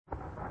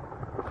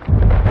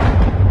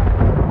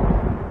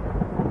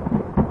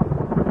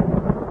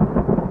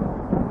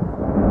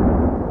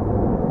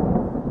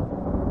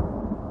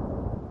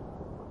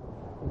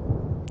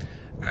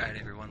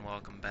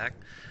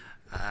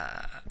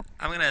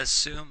to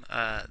assume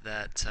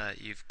that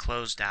you've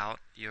closed out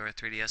your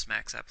 3ds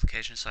Max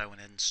application, so I went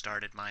ahead and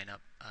started mine up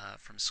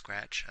from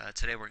scratch.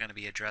 Today we're going to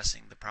be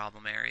addressing the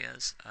problem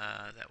areas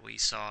that we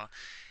saw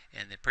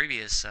in the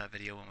previous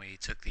video when we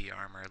took the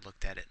armor,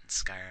 looked at it in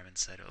Skyrim and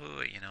said,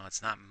 oh,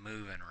 it's not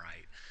moving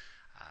right.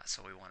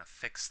 So we want to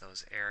fix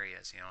those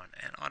areas,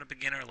 and on a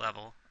beginner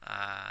level,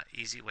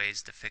 easy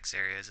ways to fix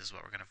areas is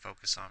what we're going to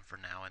focus on for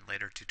now. In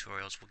later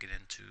tutorials, we'll get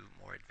into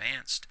more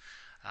advanced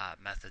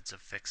methods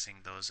of fixing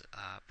those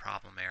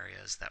problem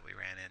areas that we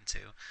ran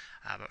into.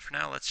 But for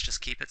now, let's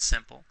just keep it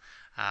simple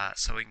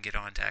so we can get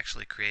on to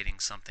actually creating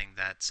something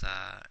that's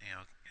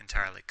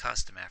entirely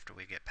custom after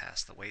we get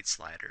past the weight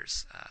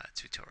sliders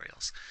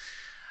tutorials.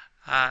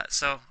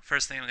 So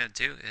first thing I'm going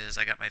to do is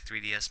I got my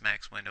 3ds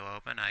Max window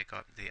open. I go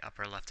up to the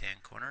upper left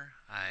hand corner,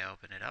 I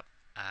open it up,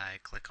 I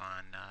click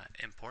on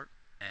import,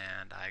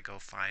 and I go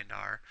find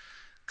our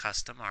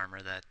custom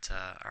armor that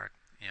our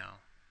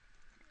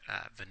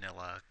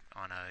vanilla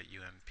on a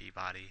UMP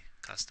body,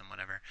 custom,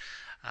 whatever.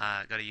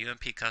 Go to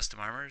UMP custom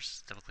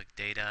armors, double click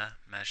data,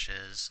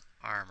 meshes,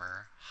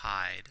 armor,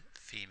 hide,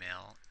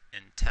 female,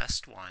 in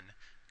test 1,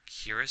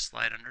 Curus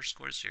Light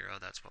 _0,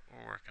 that's what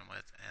we're working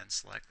with, and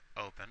select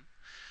open.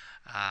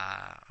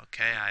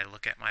 Okay, I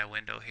look at my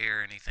window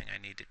here, anything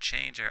I need to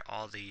change,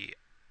 all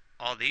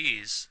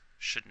these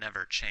should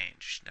never change,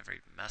 you should never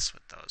even mess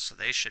with those, so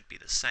they should be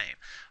the same.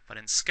 But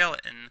in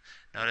skeleton,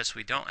 notice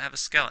we don't have a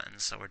skeleton,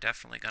 so we're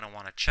definitely going to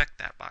want to check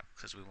that box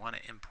because we want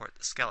to import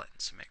the skeleton,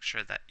 so make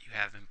sure that you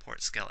have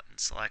import skeleton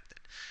selected,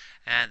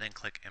 and then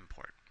click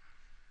import.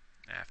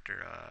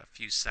 After a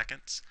few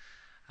seconds,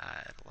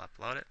 it'll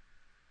upload it.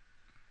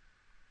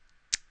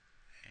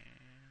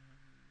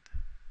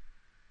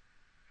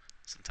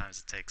 Sometimes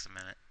it takes a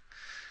minute.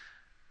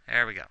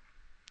 There we go.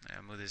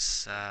 I'll move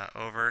this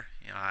over.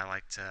 I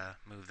like to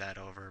move that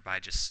over by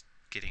just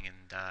getting in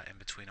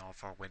between all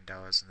 4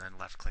 windows and then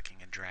left clicking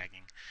and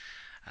dragging.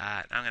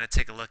 Now I'm going to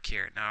take a look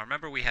here. Now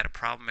remember we had a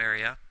problem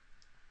area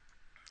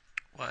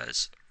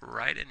was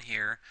right in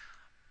here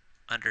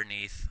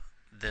underneath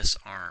this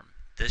arm.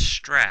 This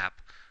strap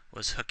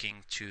was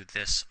hooking to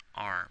this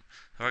arm.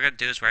 So what we're going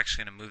to do is we're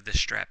actually going to move this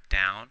strap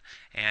down,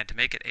 and to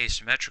make it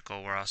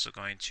asymmetrical we're also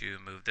going to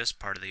move this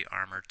part of the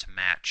armor to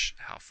match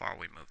how far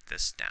we move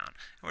this down.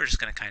 And we're just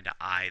going to kind of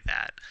eye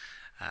that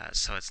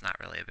so it's not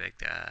really a big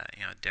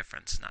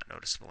difference, not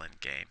noticeable in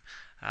game.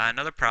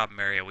 Another problem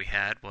area we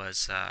had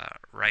was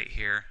right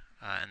here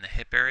in the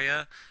hip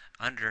area.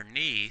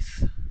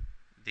 Underneath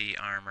the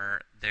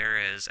armor there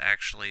is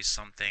actually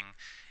something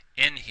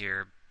in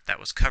here that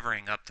was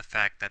covering up the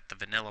fact that the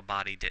vanilla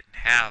body didn't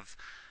have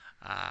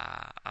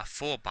a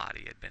full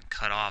body. It had been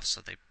cut off,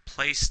 so they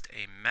placed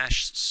a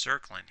mesh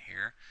circle in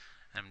here.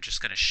 I'm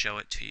just going to show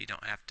it to you. You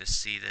don't have to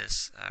see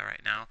this right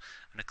now.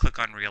 I'm going to click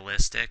on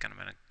realistic, and I'm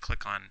going to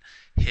click on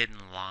hidden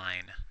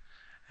line.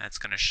 That's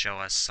going to show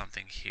us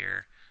something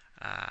here.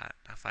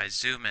 If I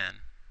zoom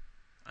in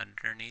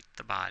underneath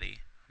the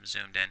body, I'm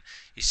zoomed in.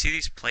 You see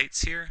these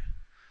plates here?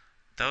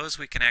 Those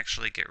we can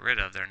actually get rid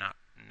of. They're not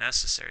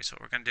necessary. So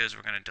what we're going to do is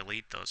we're going to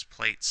delete those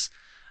plates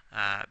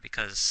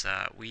because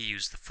we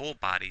use the full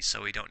body,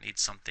 so we don't need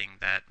something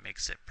that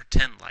makes it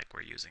pretend like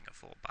we're using a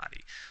full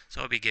body.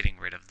 So I'll be getting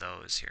rid of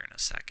those here in a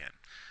second.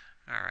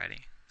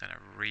 Alrighty, I'm going to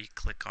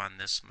re-click on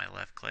this, my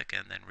left click,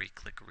 and then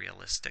re-click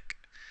realistic.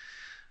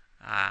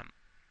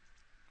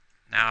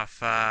 Now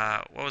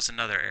what was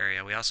another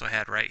area? We also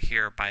had right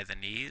here by the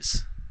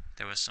knees,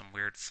 there was some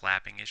weird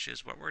flapping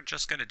issues. What we're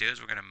just going to do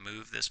is we're going to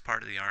move this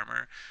part of the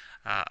armor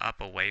up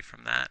away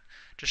from that.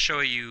 Just show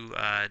you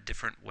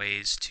different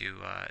ways to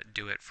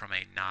do it from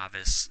a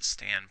novice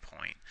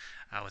standpoint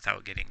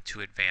without getting too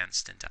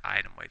advanced into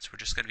item weights. We're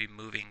just going to be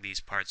moving these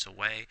parts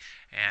away,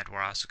 and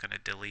we're also going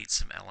to delete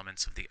some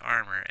elements of the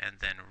armor and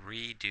then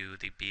redo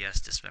the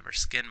BS Dismember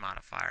Skin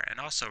modifier and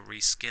also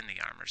reskin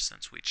the armor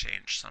since we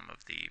changed some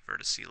of the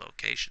vertice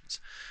locations.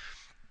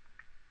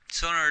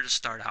 So in order to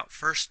start out,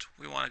 first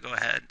we want to go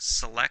ahead and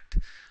select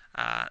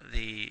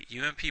the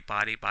UMP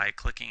body by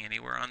clicking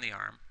anywhere on the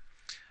arm,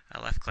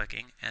 left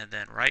clicking, and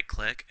then right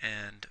click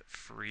and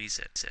freeze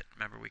it.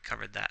 Remember we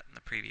covered that in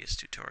the previous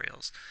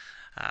tutorials.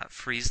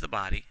 Freeze the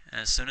body,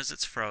 and as soon as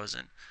it's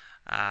frozen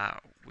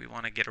we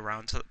want to get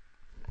around to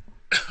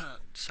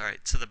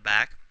to the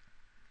back,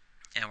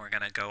 and we're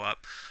going to go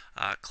up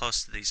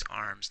close to these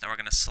arms. Now we're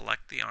going to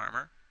select the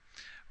armor,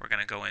 we're going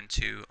to go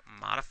into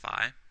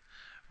modify,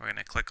 we're going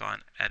to click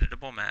on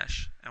editable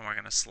mesh, and we're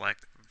going to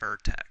select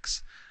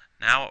vertex.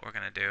 Now what we're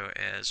going to do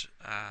is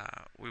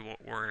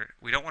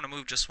we don't want to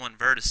move just one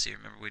vertex.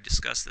 Remember we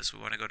discussed this. We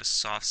want to go to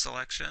soft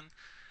selection,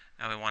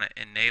 and we want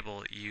to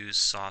enable use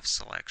soft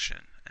selection,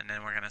 and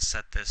then we're going to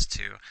set this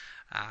to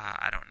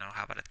I don't know,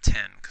 how about a 10,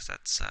 because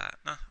that's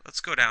no,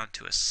 let's go down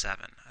to a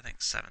 7. I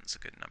think 7 is a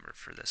good number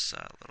for this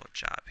little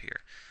job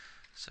here.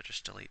 So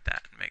just delete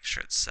that and make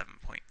sure it's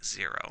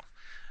 7.0.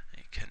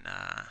 You can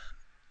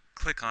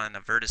click on a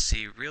vertex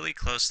really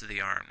close to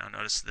the arm. Now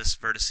notice this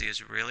vertex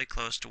is really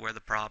close to where the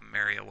problem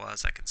area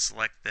was. I can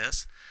select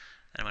this,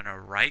 and I'm going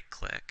to right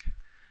click,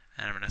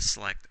 and I'm going to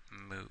select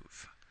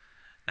move.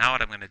 Now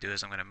what I'm going to do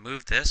is I'm going to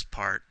move this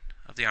part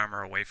of the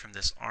armor away from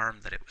this arm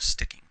that it was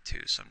sticking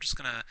to. So I'm just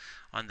going to,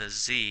 on the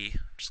Z,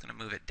 I'm just going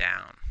to move it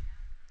down.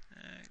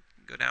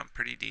 Go down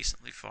pretty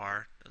decently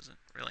far. Doesn't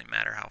really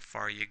matter how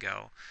far you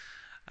go.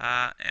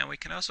 And we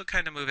can also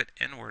kind of move it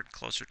inward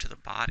closer to the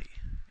body.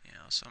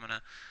 So I'm going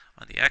to,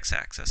 on the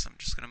x-axis, I'm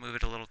just going to move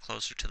it a little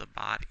closer to the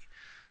body.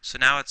 So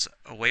now it's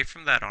away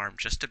from that arm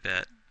just a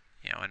bit,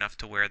 enough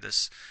to where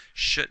this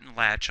shouldn't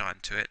latch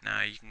onto it.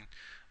 Now you can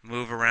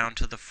move around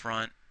to the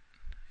front,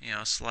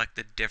 select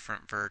a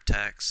different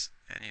vertex,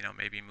 and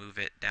maybe move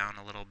it down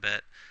a little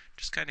bit.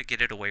 Just kind of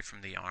get it away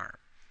from the arm.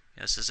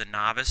 This is a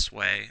novice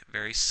way,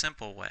 very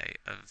simple way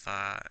of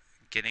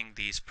getting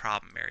these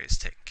problem areas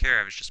taken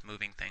care of, is just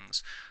moving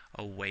things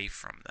away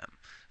from them.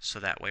 So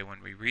that way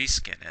when we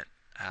reskin it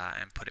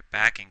and put it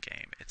back in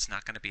game, it's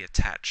not going to be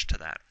attached to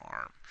that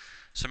arm.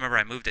 So remember,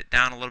 I moved it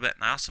down a little bit,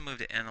 and I also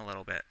moved it in a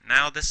little bit.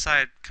 Now this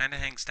side kind of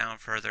hangs down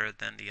further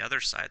than the other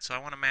side, so I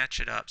want to match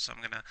it up. So I'm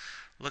going to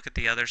look at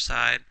the other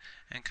side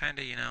and kind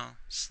of,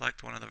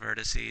 select one of the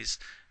vertices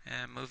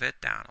and move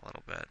it down a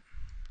little bit.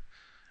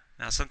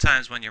 Now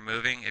sometimes when you're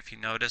moving, if you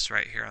notice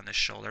right here on this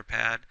shoulder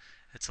pad,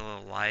 it's a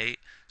little light,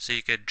 so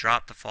you could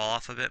drop the fall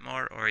off a bit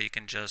more, or you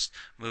can just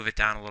move it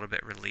down a little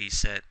bit,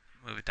 release it,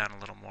 move it down a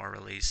little more,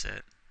 release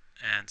it,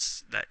 and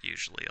that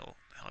usually will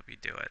help you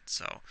do it.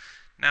 So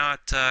now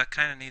it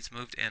kind of needs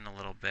moved in a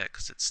little bit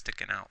because it's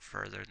sticking out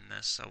further than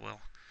this, so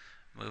we'll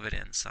move it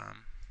in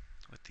some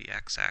with the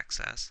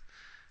x-axis.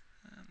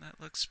 And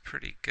that looks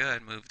pretty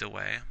good, moved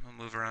away. We'll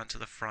move around to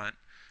the front.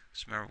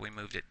 So remember, we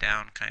moved it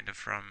down kind of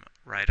from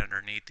right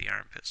underneath the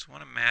armpit. So we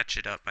want to match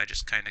it up by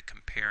just kind of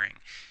comparing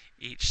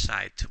each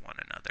side to one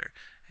another.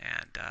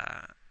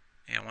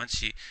 And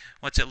once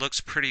it looks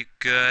pretty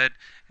good,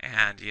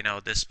 and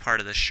this part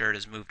of the shirt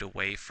is moved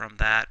away from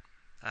that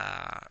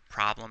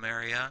problem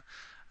area,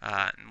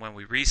 and when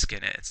we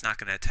reskin it, it's not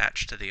going to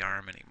attach to the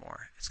arm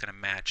anymore. It's going to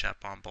match up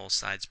on both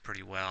sides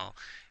pretty well,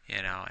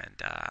 and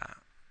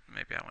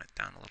maybe I went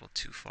down a little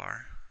too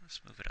far.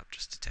 Let's move it up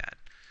just a tad.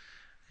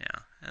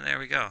 Yeah, and there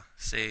we go.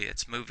 See,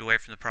 it's moved away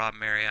from the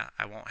problem area.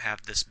 I won't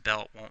have this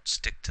belt won't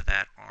stick to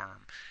that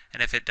arm.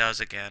 And if it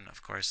does again,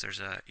 of course, there's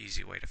an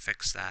easy way to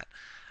fix that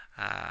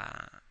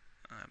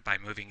by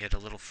moving it a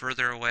little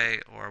further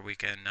away, or we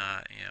can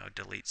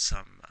delete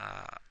some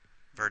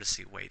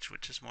vertice weights,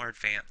 which is more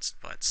advanced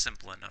but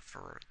simple enough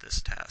for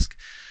this task.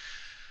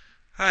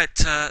 Alright,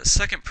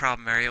 second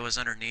problem area was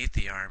underneath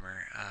the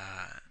armor.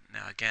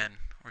 Now again,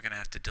 we're going to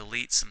have to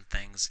delete some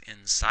things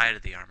inside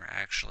of the armor,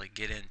 actually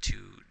get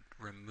into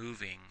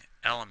removing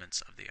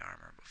elements of the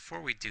armor. Before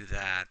we do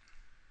that,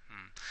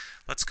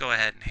 let's go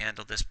ahead and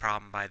handle this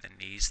problem by the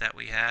knees that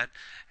we had.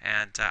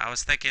 And I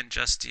was thinking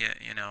just to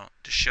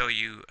show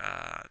you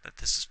that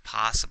this is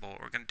possible,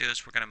 what we're going to do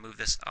is we're going to move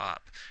this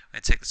up. We're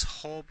going to take this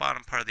whole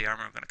bottom part of the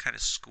armor, we're going to kind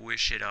of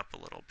squish it up a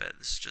little bit.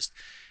 This is just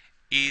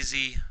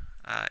easy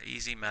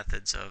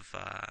methods of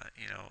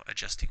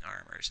adjusting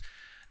armors.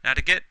 Now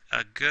to get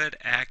a good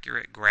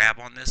accurate grab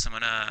on this, I'm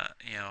going to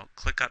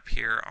click up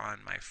here on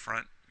my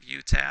front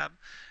view tab.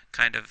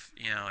 Kind of,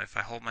 if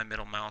I hold my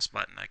middle mouse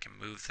button, I can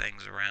move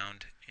things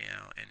around,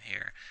 in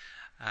here.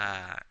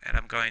 And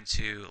I'm going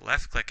to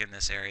left click in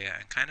this area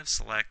and kind of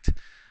select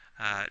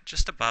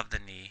just above the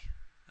knee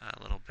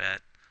a little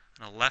bit.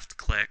 I'm going to left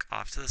click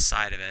off to the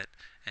side of it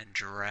and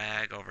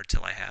drag over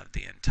till I have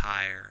the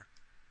entire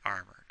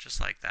armor, just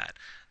like that.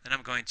 Then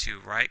I'm going to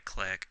right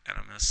click and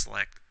I'm going to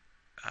select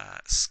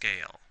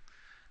scale.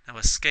 Now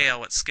with scale,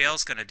 what scale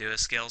is going to do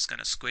is scale is going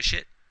to squish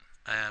it,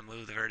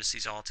 move the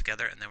vertices all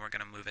together, and then we're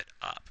going to move it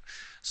up.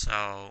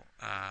 So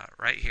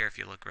right here, if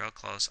you look real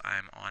close,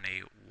 I'm on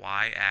a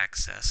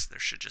y-axis.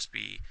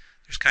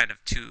 There's kind of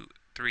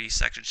 3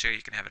 sections here.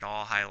 You can have it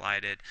all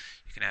highlighted.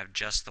 You can have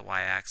just the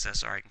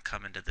y-axis, or I can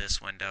come into this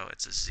window.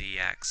 It's a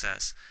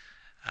z-axis.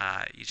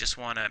 You just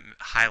want to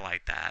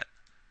highlight that.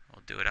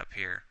 We'll do it up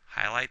here.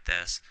 Highlight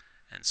this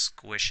and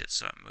squish it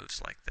so it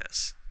moves like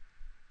this.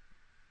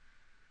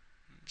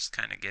 Just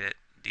kind of get it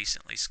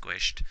decently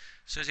squished.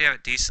 As soon as you have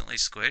it decently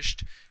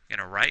squished, you're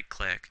going to right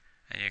click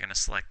and you're going to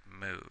select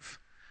move.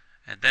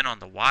 And then on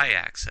the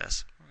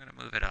y-axis, we're going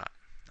to move it up.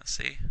 Now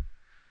see?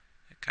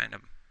 It kind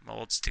of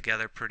molds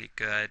together pretty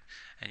good.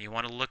 And you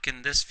want to look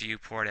in this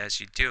viewport as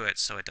you do it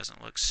so it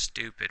doesn't look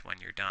stupid when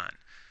you're done.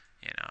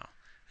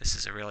 This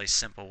is a really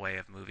simple way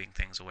of moving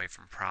things away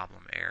from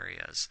problem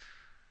areas.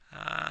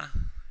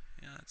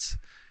 It's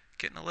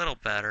getting a little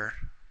better.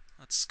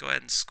 Let's go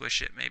ahead and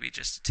squish it maybe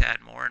just a tad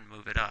more and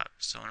move it up.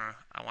 So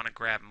I want to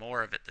grab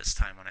more of it this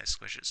time when I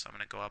squish it. So I'm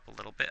going to go up a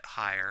little bit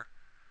higher.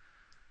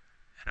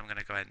 And I'm going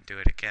to go ahead and do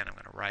it again. I'm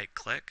going to right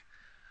click.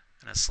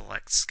 I'm going to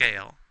select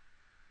scale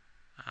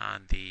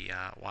on the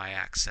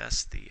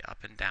y-axis, the up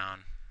and down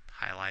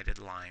highlighted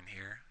line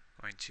here.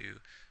 I'm going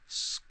to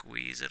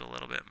squeeze it a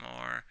little bit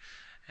more.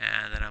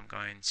 And then I'm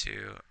going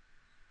to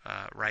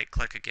right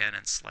click again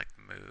and select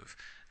move.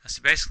 Now,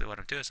 so basically what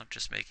I'm doing is I'm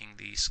just making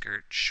the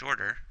skirt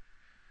shorter,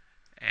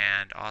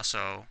 and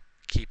also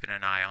keeping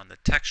an eye on the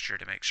texture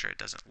to make sure it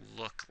doesn't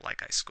look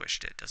like I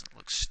squished it. It doesn't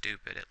look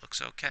stupid. It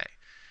looks okay.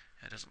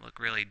 It doesn't look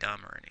really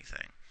dumb or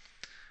anything.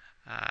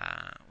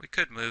 We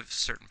could move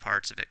certain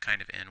parts of it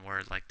kind of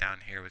inward, like down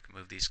here. We can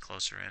move these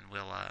closer in.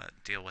 We'll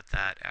deal with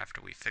that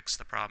after we fix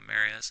the problem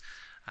areas.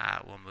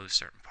 We'll move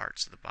certain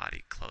parts of the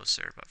body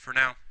closer, but for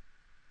now,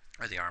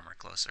 or the armor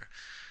closer.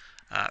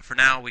 For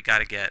now, we got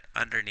to get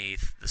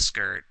underneath the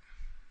skirt,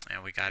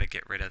 and we got to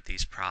get rid of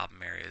these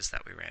problem areas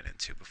that we ran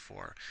into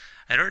before.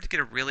 In order to get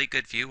a really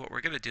good view, what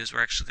we're going to do is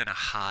we're actually going to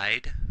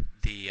hide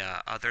the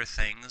other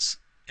things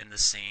in the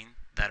scene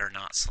that are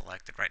not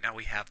selected. Right now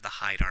we have the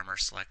hide armor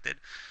selected.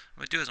 What I'm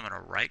going to do is I'm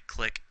going to right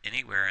click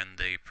anywhere in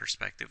the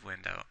perspective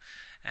window,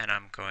 and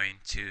I'm going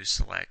to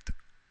select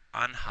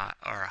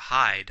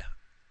hide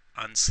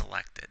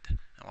unselected,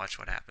 and watch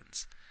what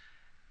happens.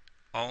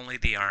 Only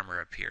the armor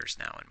appears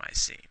now in my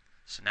scene.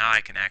 So now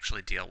I can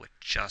actually deal with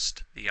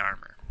just the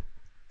armor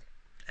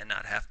and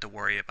not have to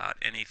worry about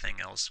anything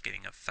else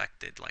getting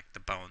affected, like the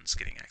bones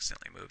getting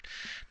accidentally moved.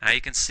 Now you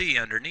can see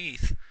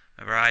underneath,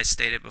 remember I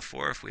stated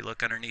before, if we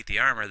look underneath the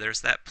armor,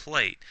 there's that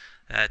plate.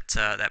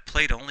 That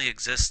plate only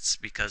exists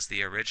because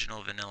the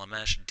original vanilla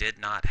mesh did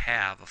not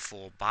have a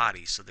full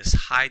body, so this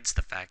hides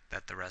the fact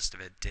that the rest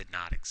of it did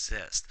not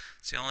exist.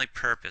 It's the only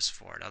purpose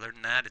for it. Other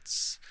than that,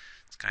 it's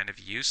kind of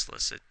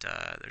useless.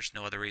 There's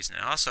no other reason.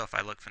 And also, if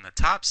I look from the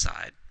top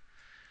side,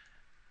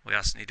 we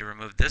also need to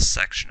remove this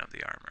section of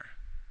the armor,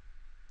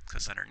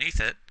 because underneath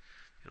it,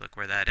 if you look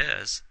where that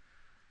is,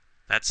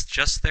 that's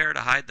just there to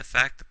hide the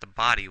fact that the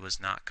body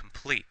was not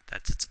complete.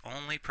 That's its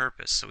only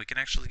purpose, so we can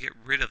actually get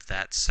rid of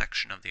that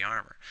section of the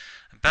armor.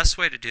 The best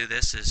way to do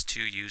this is to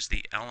use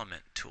the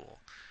element tool.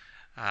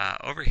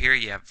 Over here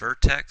you have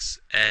vertex,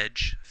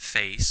 edge,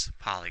 face,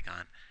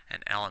 polygon,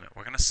 and element.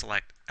 We're going to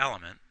select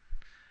element,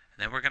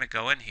 and then we're going to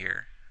go in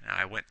here. Now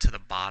I went to the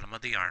bottom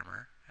of the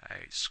armor.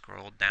 I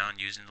scrolled down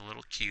using the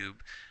little cube,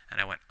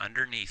 and I went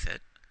underneath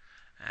it,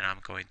 and I'm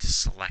going to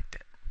select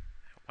it.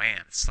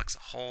 Wham! It selects a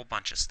whole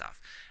bunch of stuff.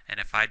 And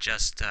if I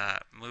just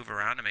move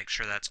around to make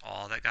sure that's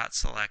all that got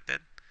selected,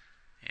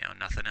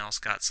 nothing else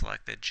got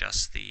selected,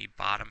 just the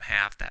bottom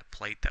half, that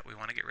plate that we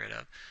want to get rid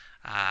of.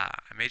 I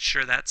made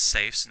sure that's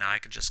safe, so now I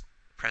can just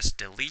press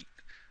delete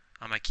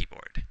on my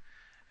keyboard.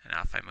 And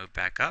now if I move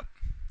back up,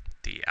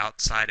 the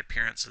outside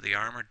appearance of the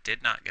armor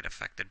did not get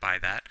affected by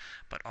that,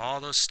 but all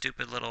those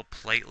stupid little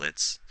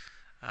platelets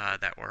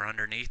that were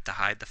underneath to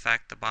hide the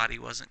fact the body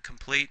wasn't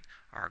complete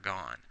are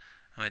gone.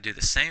 I'm going to do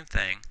the same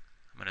thing.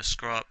 I'm going to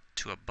scroll up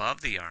to above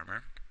the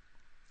armor.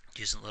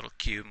 Using the little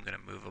cube, I'm going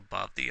to move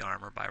above the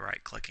armor by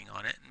right-clicking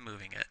on it and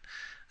moving it.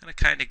 I'm going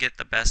to kind of get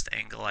the best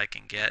angle I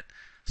can get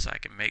so I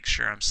can make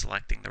sure I'm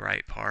selecting the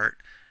right part.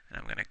 And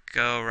I'm going to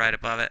go right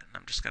above it, and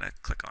I'm just going to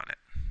click on it.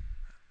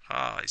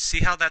 Oh, you see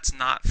how that's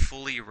not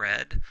fully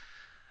red?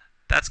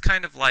 That's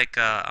kind of like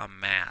a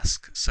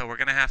mask. So we're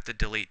going to have to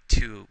delete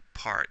two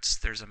parts.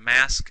 There's a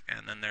mask,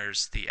 and then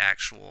there's the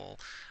actual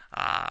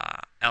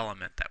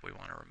element that we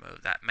want to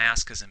remove. That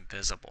mask is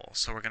invisible,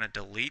 so we're going to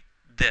delete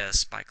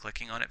this by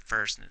clicking on it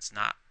first, and it's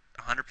not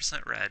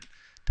 100% red.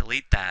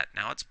 Delete that.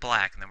 Now it's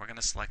black, and then we're going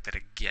to select it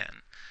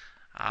again.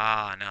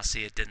 Now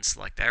see, it didn't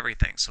select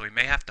everything, so we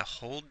may have to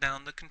hold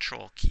down the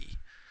control key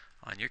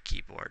on your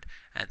keyboard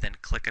and then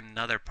click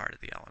another part of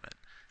the element.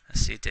 And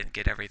see, it didn't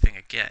get everything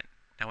again.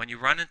 Now when you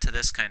run into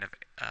this kind of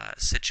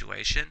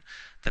situation,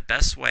 the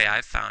best way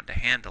I've found to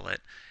handle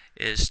it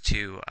is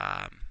to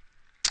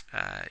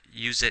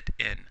use it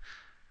in,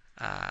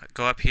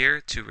 go up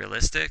here to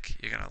realistic,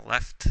 you're going to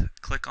left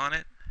click on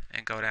it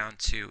and go down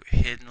to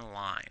hidden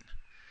line.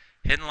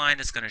 Hidden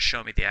line is going to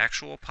show me the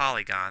actual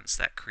polygons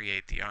that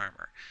create the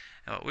armor.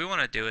 And what we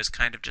want to do is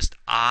kind of just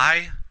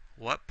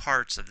what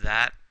parts of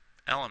that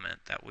element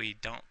that we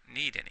don't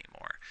need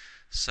anymore.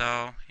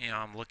 So,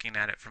 I'm looking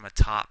at it from a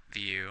top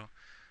view.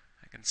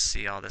 I can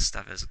see all this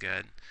stuff is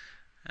good.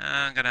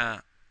 I'm going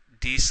to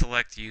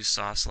deselect use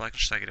soft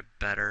selection so I get a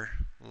better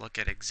look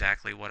at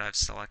exactly what I've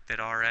selected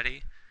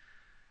already.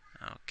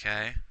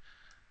 Okay.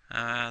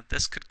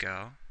 This could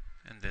go,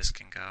 and this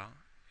can go,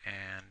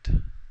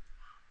 and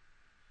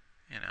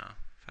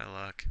if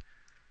I look,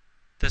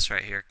 this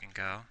right here can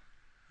go.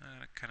 I'm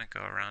going to kind of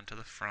go around to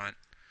the front,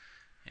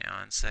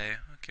 and say,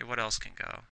 okay, what else can go?